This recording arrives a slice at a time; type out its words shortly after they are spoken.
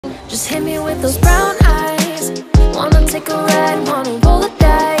Just hit me with those brown eyes. Wanna take a ride, wanna roll the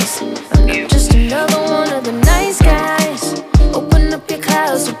dice. I'm not just another one of the nice guys. Open up your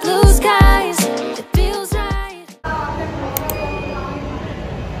clouds with blue skies. It feels right.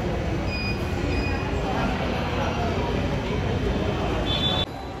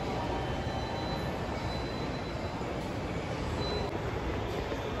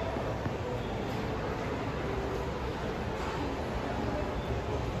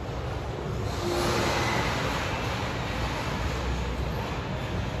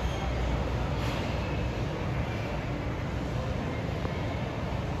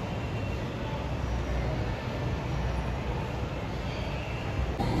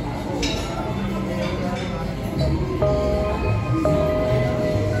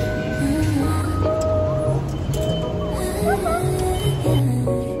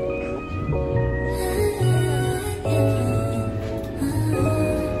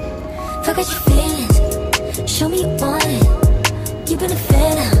 Forget your feelings, show me you want it. You've been a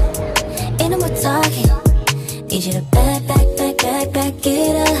fan out, ain't no more talking. Need you to back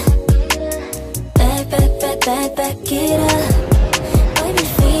it up. Back it up. Oh, you been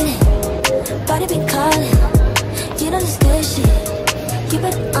feeling, body been calling. You know this good shit, you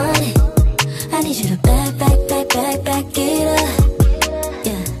been on it. I need you to back it up.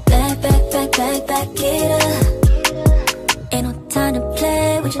 Yeah, back it up. Ain't no time to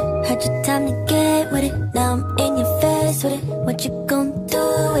play with you, had your time to get with it. Now I'm in your face with it, what you gon'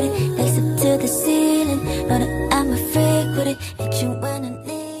 do with it? Legs up to the ceiling, know that I'm a freak with it. Hit you when I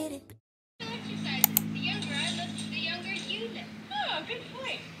need it. The younger I look, the younger you look. Oh, good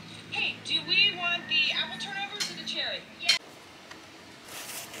point. Hey, do we want the apple turnovers or the cherry? Yeah.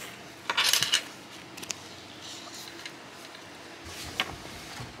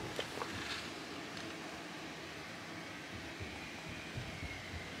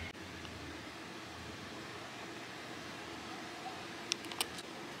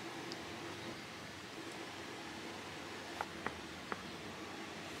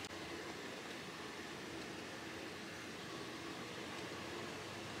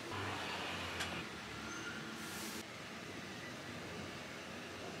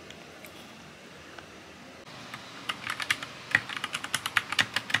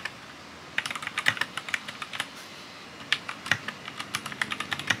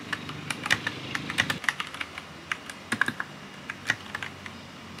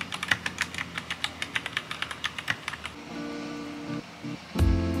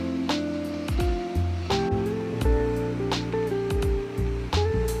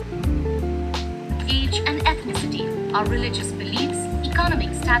 Our religious beliefs, economic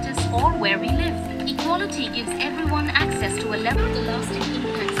status, or where we live. Equality gives everyone access to a level. The lasting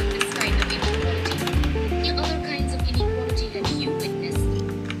impacts of this kind of inequality. The other kinds of inequality that you witness.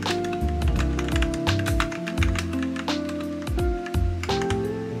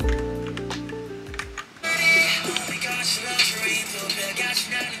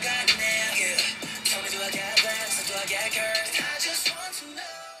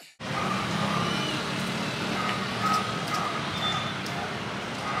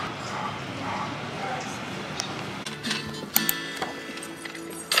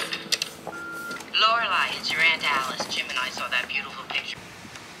 It's your Aunt Alice. Jim and I saw that beautiful picture.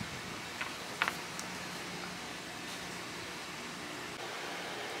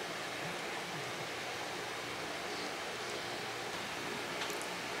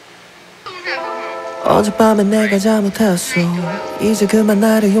 어젯밤에 내가 잘못했어. 이제 그만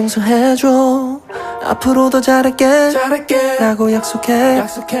나를 용서해줘. 앞으로 더 잘할게 라고 약속해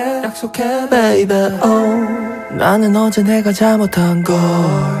baby. 나는 어제 내가 잘못한 걸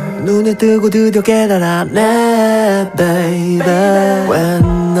눈에 뜨고 드디어 깨달았네 baby. 왜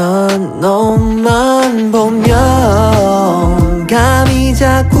넌 너만 보면 감이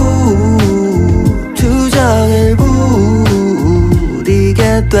자꾸 투정을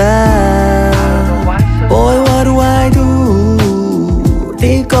부리게 돼. Boy what do I do?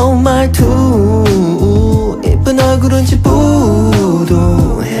 이거 말투 이쁜 얼굴은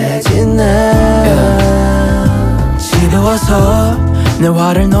찌뿌둥해지네. 집에 와서 내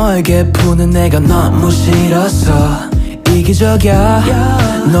화를 너에게 푸는 내가 너무 싫었어.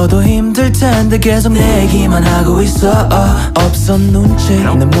 이기적이야 너도 힘들 텐데 계속 내 얘기만 하고 있어. 없어 눈치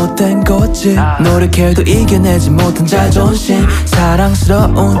난 못된 거지. 노력해도 이겨내지 못한 자존심.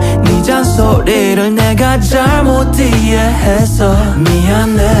 사랑스러운 네 잔소리를 내가 잘못 이해해서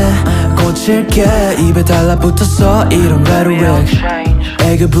미안해. 고칠게 입에 달라붙었어 이런 rhetoric.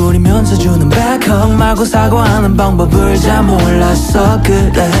 애교 부리면서 주는 백허그 말고 사과하는 방법을 잘 몰랐어.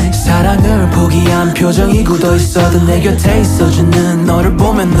 그래 사랑을 포기한 표정이 굳어있어도 내 곁에 있어주는 너를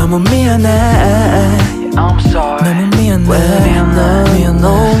보면 너무 미안해. I'm sorry. 너무 미안해.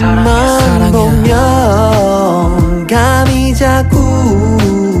 너만 보면 감이 자꾸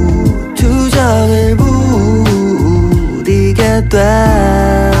투정을 부리게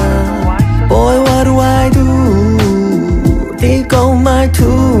돼. Boy what do I do? 이거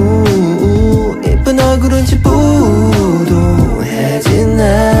말투 예쁜 얼굴은 지푸둥해지네.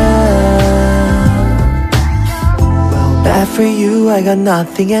 Bad for you, I got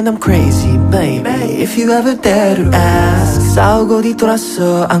nothing and I'm crazy, baby. If you ever dare to ask, 싸우고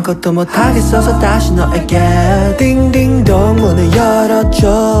뒤돌았어. 아무것도 못하겠어서 다시 너에게 딩딩동 문을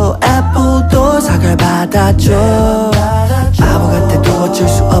열어줘. 애플도 사과를 받아줘. 바보 같아도 어쩔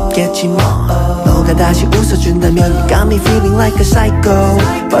수 없겠지 뭐. 너가 다시 웃어준다면 You got me feeling like a psycho.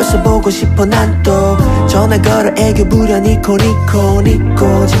 벌써 보고 싶어 난 또 전화 걸어 애교 부려 니코니코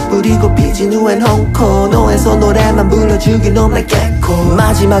니코 짓부리고 삐진 후엔 홍코 노에서 노래만 불러주긴 넌 날 깼고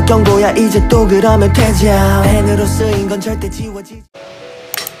마지막 경고야 이제 또 그러면 되자. 펜으로 쓰인 건 절대 지워지지.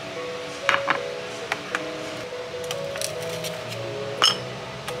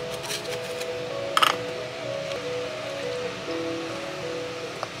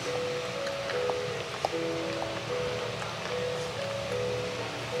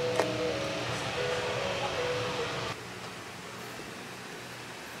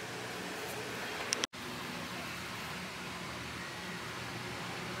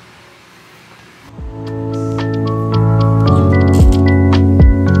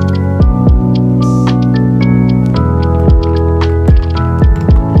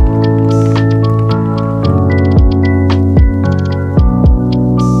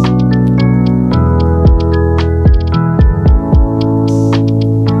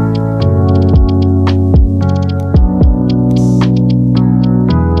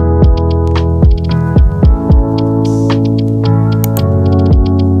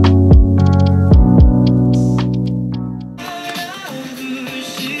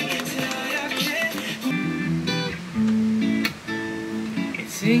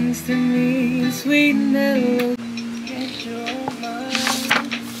 Sings to me in sweet melody. Get your mind.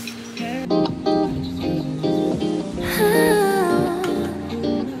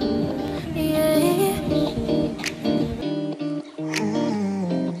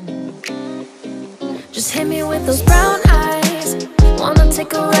 Just hit me with those brown eyes. Wanna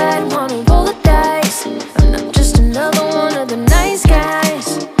take a ride, wanna roll the dice. I'm not just another one of the nice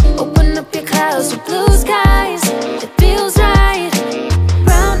guys. Open up your clouds with blue skies. It feels right.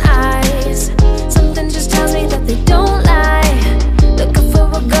 Brown eyes, something just tells me that they don't lie. Looking for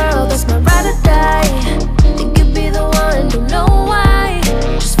a girl that's my ride or die. Think you'd be the one, don't know why.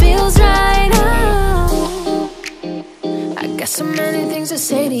 Just feels right. Oh, I got so many things to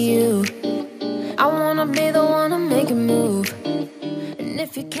say to you. I wanna be the one to make a move. And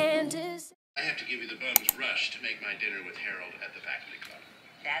if you can't I have to give you the bum's rush to make my dinner with Harold at the faculty club.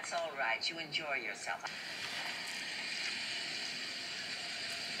 That's all right. You enjoy yourself.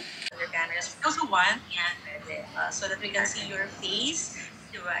 Your cameras. Also one, yan, pwede. So that we can see your face.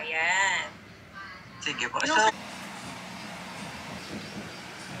 Diba, yan. Sige po. So,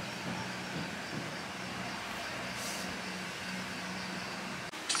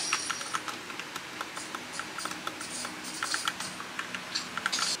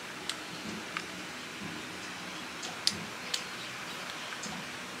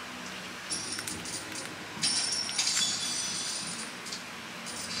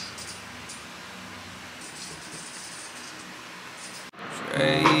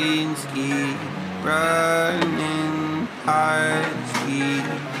 Trains keep running, hearts keep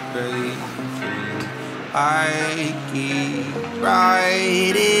breaking. I keep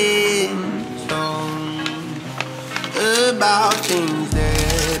writing songs about things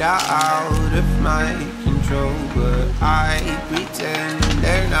that are out of my control, but I pretend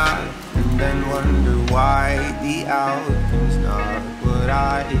they're not, and then wonder why the outcome's not what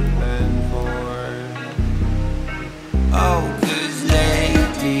I planned for. Oh, 'cause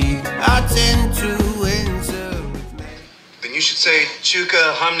lately I tend to answer with me. Then you should say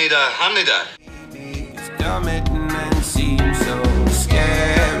Chuka Hamnida Hamnida. It's coming and seems so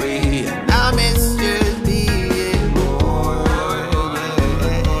scary, and I miss just being more.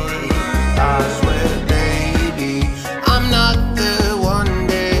 I swear, baby, I'm not the one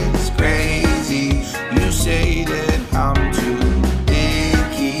that's crazy. You say that I'm too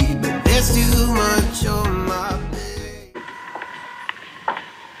picky, but there's too much on my plate.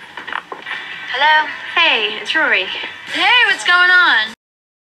 Hello? Hey, it's Rory. Hey, what's going on?